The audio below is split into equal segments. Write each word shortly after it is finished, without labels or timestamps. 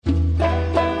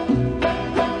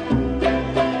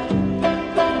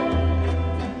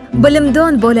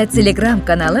Bilimdon bola Telegram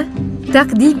kanali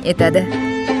taqdim etadi.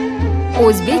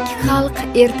 O'zbek xalq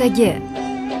ertagi.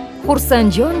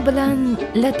 Hursanджон bilan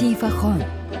Latifaхон.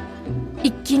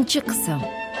 Ikkinchi qism.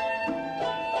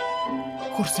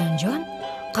 Hursanджон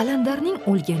qalandarning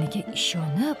o'lganiga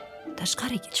ishonib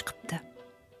tashqariga chiqibdi.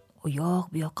 U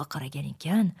yoq bu yoqqa qaragan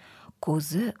ekan,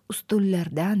 ko'zi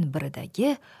ustullardan biridagi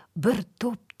bir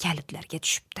to'p kalitlarga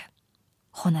tushibdi.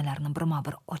 Xonalarni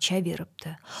birma-bir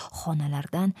ochaveribdi.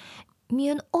 Xonalardan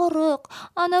 "Men oriq,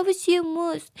 anavi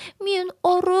semiz, men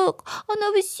oriq,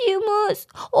 anavi semiz,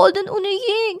 oldin uni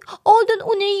yeng, oldin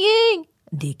uni yeng"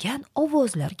 degan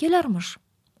ovozlar kelarmish.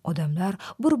 Odamlar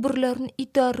bir-birlarini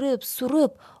itarib,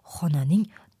 surib xonaning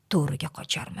to'riga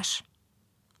qocharmish.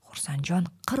 Hursanджон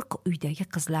 40 uydagi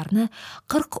qizlarni,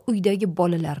 40 uydagi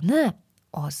bolalarni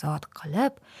ozod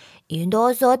qilib, "Endi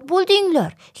ozod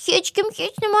bo'ldinglar. Hech kim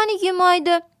hech nimani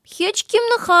yemaydi. Hech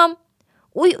kimni ham.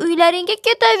 Uylaringga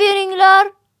ketaveringlar"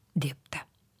 debdi.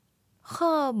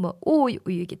 Hamma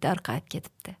uyiga tarqab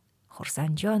ketibdi.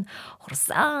 Hursanджон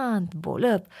xursand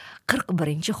bo'lib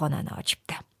 41-xonani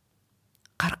ochibdi.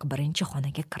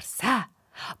 41-xonaga kirsa,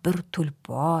 bir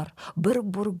tulpor, bir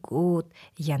burgut,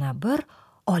 yana bir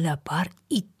olapar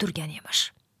it turgan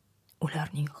emish.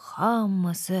 Ularning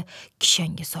hammasi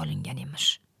kishanga solingan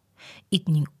emish.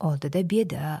 Itning oldida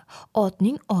beda,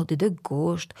 otning oldida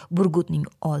go'sht, burgutning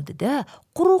oldida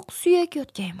quruq suyak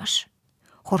yotgan emish.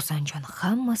 Hursanджон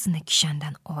hammasini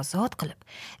kishandan ozod qilib,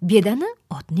 bedani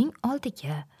otning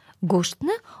oldiga,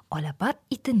 go'shtni olapar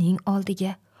itining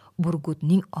oldiga,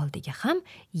 burgutning oldiga ham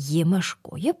yemish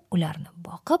qo'yib, ularni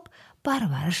boqib,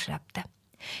 parvarishlabdi.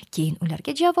 Keyin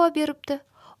ularga javob beribdi.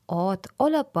 Ot,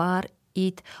 olapar,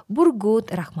 it,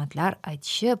 burgut rahmatlar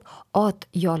aytishib, ot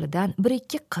yolidan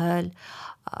 1-2 qil,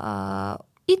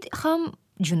 it ham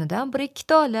junidan 1-2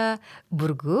 tola,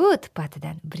 burgut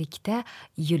patidan 1-2 ta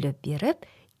yulib berib,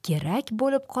 kerak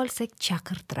bo'lib qolsak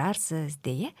chaqirtirarsiz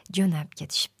deya jo'nab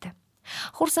ketishibdi.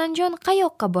 Hursanджон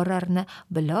qayoqqa borarini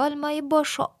bilolmay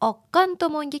boshi oqqan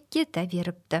tomonga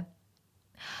ketaveribdi.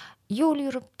 Yo'l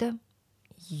yuribdi.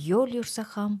 Yo'l yursa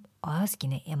ham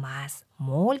ozgina emas,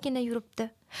 mo'lgina yuribdi.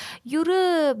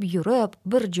 Yurib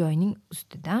bir joyning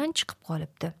ustidan chiqib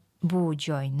qolibdi. Bu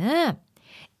joyni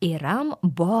Eram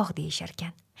bog' deyishar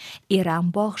ekan.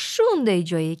 Eram bog' shunday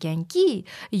joy ekanki,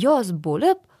 yoz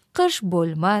bo'lib, qish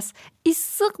bo'lmas,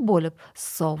 issiq bo'lib,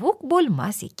 sovuq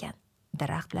bo'lmas ekan.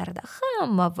 Daraxtlarda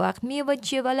hamma vaqt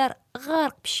meva-chevalar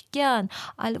g'arq pishgan,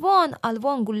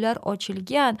 alvon gullar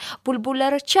ochilgan,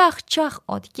 bulbullari chax-chax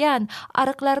otgan,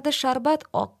 ariqlarda sharbat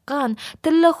oqqan,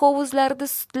 tilla hovuzlarda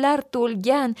sutlar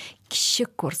to'lgan, kishi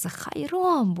ko'rsa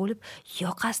hayron bo'lib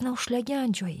yoqasini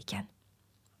ushlagan joy ekan.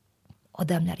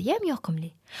 Odamlari ham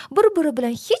yoqimli, bir-biri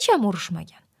bilan hech ham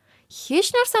urushmagan, hech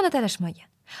narsani talashmagan.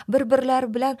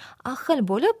 Bir-birlari bilan ahil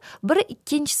bo'lib, biri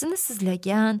ikkinchisini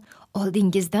sizlagan,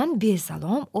 oldingizdan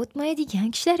besalom o'tmaydigan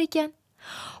kishilar ekan.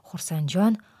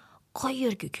 Hursanджон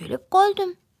 "Qayerga kelib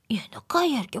qoldim? Endi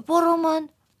qayerga boraman?"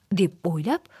 deb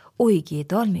o'ylab, o'yiga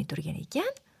yetolmay turgan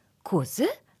ekan, ko'zi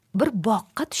bir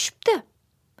boqqa tushibdi.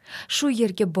 Shu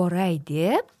yerga boray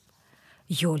deb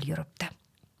yo'l yuribdi.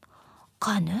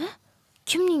 "Qani,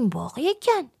 kimning bog'i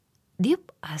ekan?" deb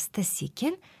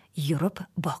asta-sekin yurib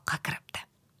boqqa kiribdi.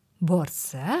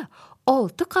 Borsa,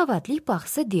 6 qavatli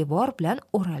paxsa devor bilan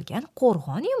o'ralgan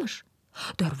qo'rg'on emish.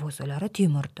 Darvozalari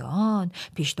temirdan,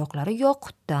 peshtoqlari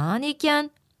yoqutdan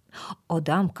ekan.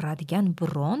 Odam kiradigan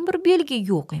biron bir belgi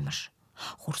yo'q emish.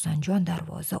 Hursanджон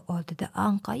darvoza oldida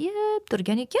anqayib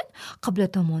turgan ekan, qibla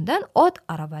tomondan ot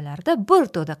aravalarda bir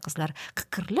to'da qizlar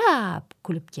qiqirlab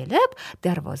kulib kelib,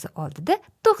 darvoza oldida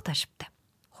to'xtashibdi.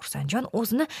 Hursanджон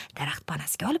o'zini daraxt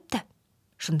panasiga olibdi.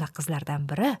 Shunda qizlardan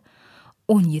biri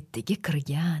 17ga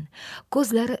kirgan,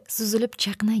 ko'zlari suzilib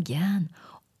chaqnagan,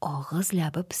 og'iz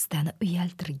labi pistani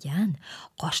uyaltirgan,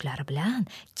 qoshlari bilan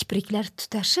kipriklar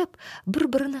tutashib,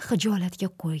 bir-birini xijolatga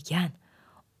qo'ygan.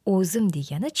 O'zim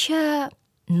deganicha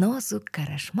nozik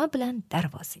qarashma bilan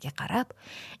darvozaga qarab,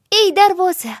 "Ey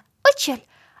darvoza, ochil,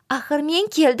 axir men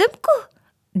keldim-ku"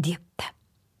 debdi.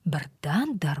 Birdan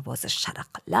darvoza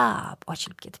sharaqlab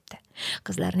ochilib ketibdi.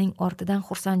 Qizlarning ortidan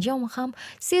Hursanджон ham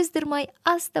sezdirmay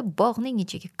asta bog'ning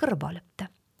ichiga kirib olibdi.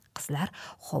 Qizlar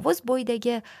hovuz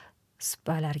bo'yidagi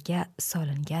supalarga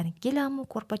solingan gilamu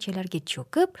ko'rpachalarga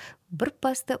cho'kib,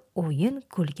 birpasda o'yin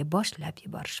kulgi boshlab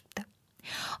yuborishibdi.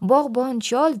 Bog'bon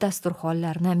chol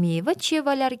dasturxonlarni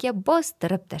meva-chevalarga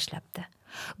bostirib tashlabdi.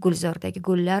 Gulzordagi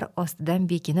gullar ostidan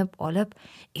bekinib olib,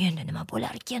 "Endi nima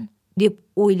bo'lar ekan?" deb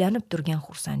o'ylanib turgan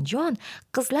Hursanджон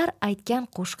qizlar aytgan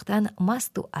qo'shiqdan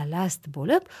mastu alast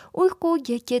bo'lib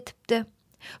uyquga ketibdi.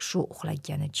 Shu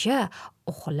uxlaganicha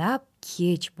uxlab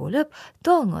kech bo'lib,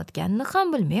 tong otganini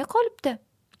ham bilmay qolibdi.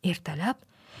 Ertalab,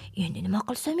 endi nima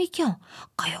qilsam ekan?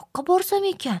 Qayoqqa borsam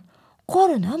ekan?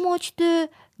 Qorinam ochdi,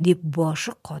 deb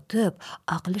boshi qotib,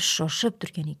 aqli shoshib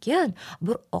turgan ekan,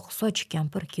 bir oqsoch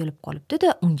kampir kelib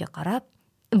qolibdi-da, unga qarab,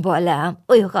 "Bolam,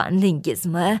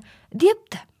 uyg'ondingizmi?"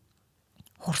 debdi.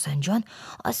 Xursanjon,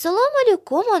 "Assalomu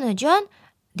alaykum, onajon",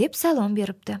 deb salom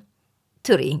beribdi.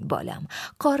 "Turing, bolam,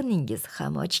 qorningiz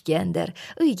ham ochgandir.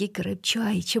 Uyga kirib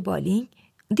choy ichib oling",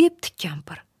 debdi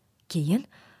kampir. Keyin,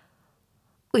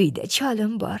 "Uyda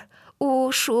cholim bor.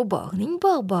 U shu bog'ning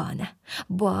bog'boni.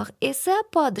 Bog' esa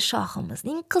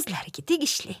podshohimizning qizlariga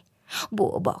tegishli. Bu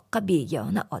boqqa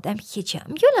begona odam hech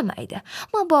ham yo'lamaydi.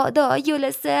 Mabodo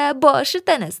yo'lasa, boshi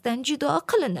tanasidan judo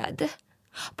qilinadi.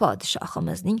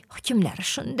 Podshohimizning hukmlari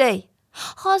shunday.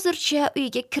 Hozircha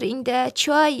uyga kiring-da,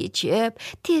 choy ichib,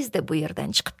 tezda bu yerdan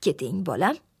chiqib keting,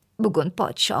 bolam. Bugun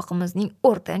podshohimizning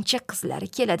o'rtancha qizlari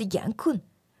keladigan kun",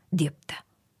 debdi.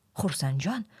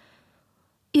 Xursanjon,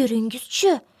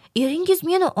 "Eringiz-chi? Eringiz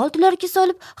meni oldilariga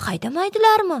solib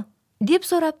haydamaydilarmi?" deb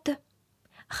so'rabdi.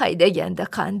 "Haydaganda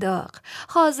qandoq?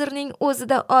 Hozirning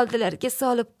o'zida oldilariga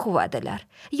solib quvadilar.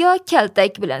 Yo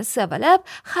kaltak bilan savalab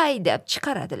haydab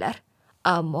chiqaradilar.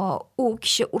 Ammo u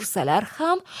kishi ursalar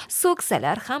ham,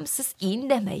 so'ksalar ham siz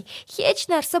indamay, hech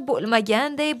narsa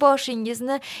bo'lmaganday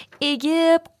boshingizni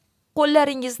egib,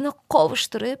 qo'llaringizni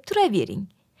qovushtirib turavering."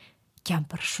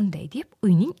 Kampir shunday deb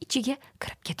uyning ichiga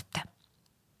kirib ketibdi.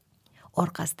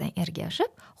 Orqasidan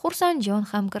ergashib, Xursanjon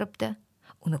ham kiribdi.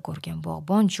 Uni ko'rgan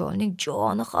bog'bon cholning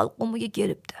joni halqumiga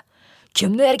kelibdi.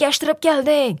 "Kimni ergashtirib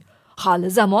kelding? Hali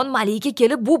zamon malika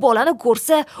kelib bu bolani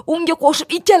ko'rsa, unga qo'shib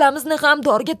ikkalamizni ham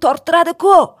dorga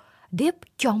torttiradi-ku", deb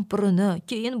kampirini,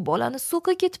 keyin bolani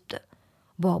so'ka ketibdi.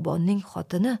 Bog'bonning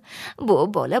xotini, "Bu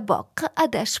bola boqqa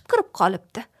adashib kirib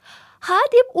qolibdi. Ha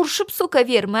deb urishib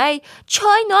so'kavermay,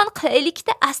 choy non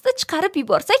qilaylikda asta chiqarib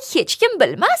yuborsak hech kim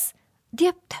bilmas",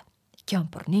 debdi.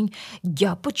 Kampirning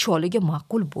gapi choliga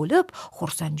ma'qul bo'lib,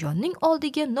 Xursanjonning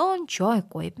oldiga non choy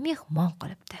qo'yib mehmon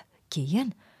qilibdi. Keyin,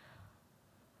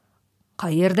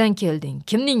 "Qayerdan kelding?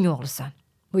 Kimning o'g'lisan?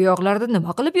 Bu yoqlarda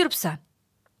nima qilib yuribsan?"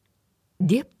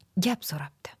 deb gap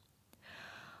so'rabdi.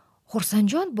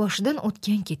 Xursanjon boshidan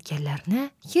o'tgan ketganlarni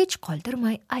hech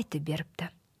qoldirmay aytib beribdi.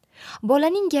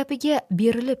 Bolaning gapiga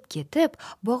berilib ketib,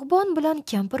 bog'bon bilan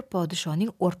kampir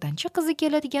podshoning o'rtancha qizi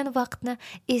keladigan vaqtni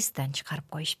esdan chiqarib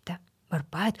qo'yishibdi. Bir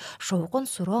payt shovqin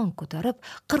suron ko'tarib,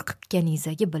 qirqikka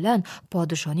nizagi bilan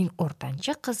podshoning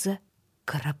o'rtancha qizi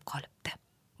kirib qolibdi.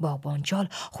 Bog'bonchol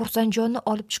Xursanjonni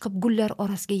olib chiqib gullar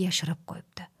orasiga yashirib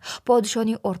qo'yibdi.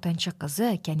 Podshoning o'rtancha qizi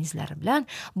kanizlari bilan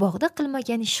bog'da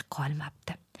qilmagan ish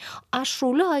qolmabdi.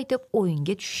 Ashula aytib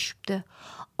o'yinga tushishibdi.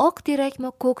 Oq terakmi,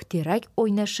 ko'k terak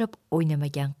o'ynashib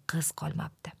o'ynamagan qiz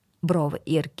qolmabdi. Birovi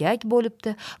erkak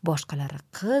bo'libdi, boshqalari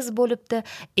qiz bo'libdi.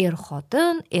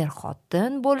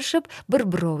 Er-xotin bo'lishib,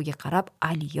 bir-biroviga qarab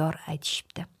aliyor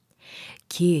aytishibdi.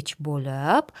 Kech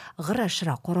bo'lib,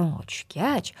 g'ira-shira qorong'i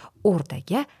tushgach,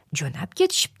 o'rtaga jo'nab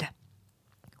ketishibdi.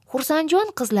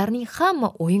 Xursanjon qizlarning hamma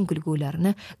o'yin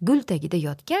kulgularini gul tagida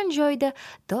yotgan joyda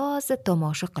toza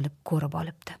tomosha qilib ko'rib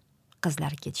olibdi.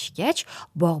 Qizlar ketishgach,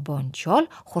 bog'bonchol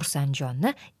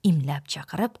Xursanjonni imlab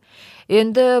chaqirib,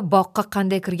 "Endi boqqa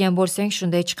qanday kirgan bo'lsang,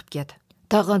 shunday chiqib ket.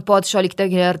 Tag'in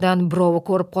podsholikdagilardan birovi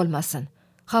ko'rib qolmasin.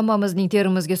 Hammamizning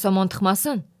terimizga somon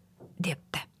tiqmasin",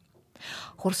 debdi.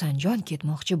 Xursanjon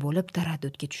ketmoqchi bo'lib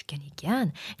taraddudga tushgan ekan,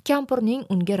 kampirning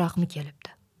unga rahmi kelibdi.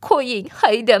 "Qo'ying,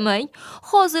 haydamang.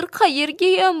 Hozir qayerga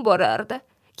ham borardi?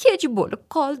 Kech bo'lib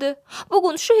qoldi.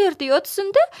 Bugun shu yerda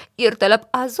yotsin-da, ertalab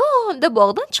azonda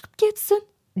bog'dan chiqib ketsin",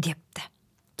 debdi.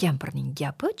 Kampirning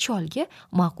gapi cholga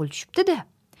ma'qul tushibdi-da.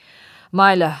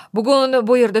 "Mayli, bugun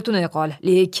bu yerda tunay qol,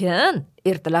 lekin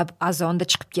ertalab azonda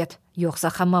chiqib ket, yo'qsa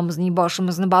hammamizning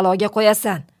boshimizni baloga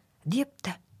qo'yasan",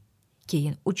 debdi.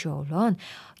 Keyin uchovlon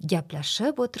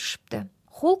gaplashib o'tirishibdi.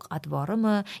 Xulq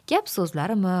atvorimi, gap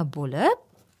so'zlarimi bo'lib,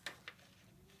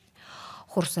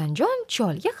 Xursanjon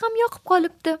cholga ham yoqib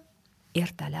qolibdi.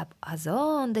 Ertalab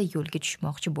azonda yo'lga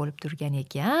tushmoqchi bo'lib turgan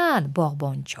ekan,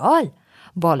 bog'bon chol,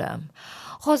 "Bolam,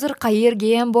 hozir qayerga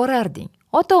ham borarding?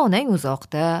 Ota-onang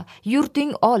uzoqda,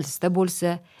 yurting olisda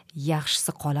bo'lsa,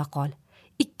 yaxshisi qola qol.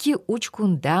 2-3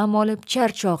 kun dam olib,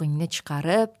 charchog'ingni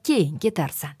chiqarib, keyin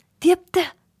ketarsan", debdi.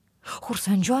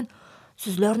 Xursanjon,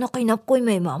 "Sizlarni qiynab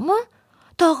qo'ymaymanmi?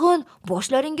 Tag'in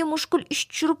boshlaringga mushkul ish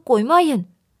tushirib qo'ymayin.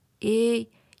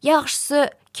 Yaxshisi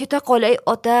keta qolay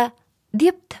ota",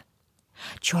 debdi.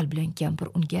 Chol bilan kampir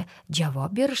unga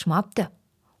javob berishmabdi.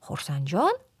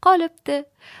 Xursanjon qolibdi.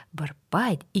 Bir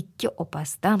payt ikki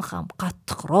opasidan ham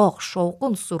qattiqroq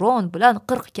shovqin suron bilan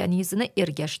 40 kanizini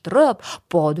ergashtirib,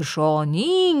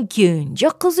 podshoning kenja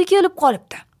qizi kelib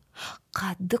qolibdi.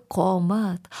 Qaddi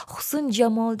qomat, husn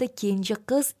jamolda kenja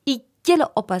qiz ikkala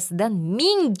opasidan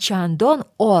 1000 chandon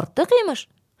ortiq emish.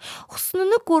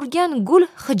 Husnini ko'rgan gul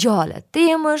hijolatda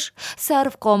emish.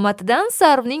 Sarv qomatidan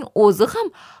sarvning o'zi ham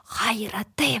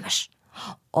hayratda emish.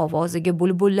 Ovoziga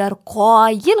bulbullar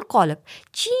qoyil qolib,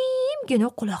 jimgina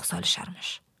quloq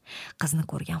solisharmish. Qizni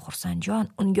ko'rgan Hursanjon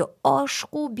unga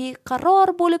oshiqu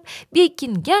beqaror bo'lib,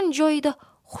 bekingan joyida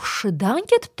hushidan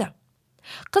ketibdi.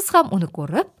 Qiz ham uni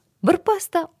ko'rib,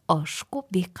 birpasda oshiqu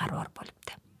beqaror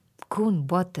bo'libdi. Kun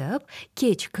botib,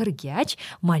 kech kirgach,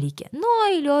 malika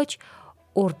noiloj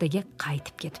o'rtaga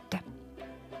qaytib ketibdi.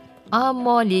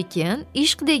 Ammo lekin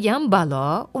ishq degan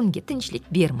balo unga tinchlik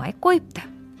bermay qo'yibdi.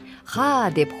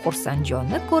 Ha deb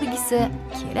Hursanjonni ko'rgisi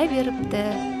kelaveribdi.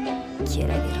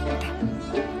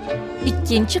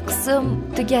 Ikkinchi qism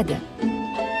tugadi.